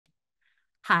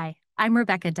Hi, I'm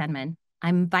Rebecca Denman.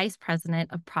 I'm Vice President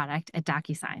of Product at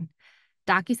Docusign.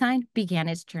 Docusign began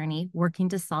its journey working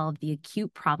to solve the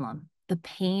acute problem, the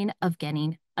pain of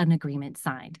getting an agreement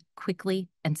signed quickly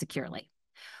and securely.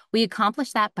 We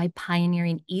accomplished that by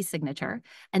pioneering e-signature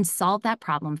and solved that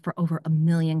problem for over 1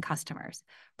 million customers,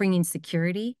 bringing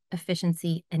security,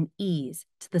 efficiency, and ease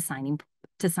to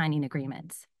signing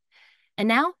agreements. And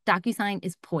now DocuSign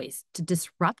is poised to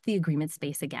disrupt the agreement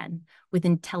space again with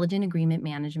Intelligent Agreement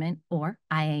Management, or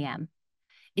IAM.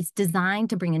 It's designed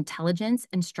to bring intelligence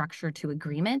and structure to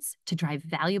agreements to drive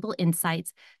valuable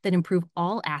insights that improve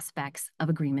all aspects of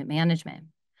agreement management.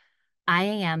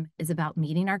 IAM is about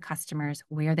meeting our customers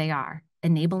where they are,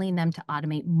 enabling them to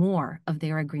automate more of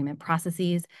their agreement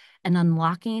processes, and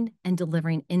unlocking and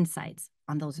delivering insights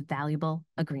on those valuable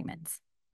agreements.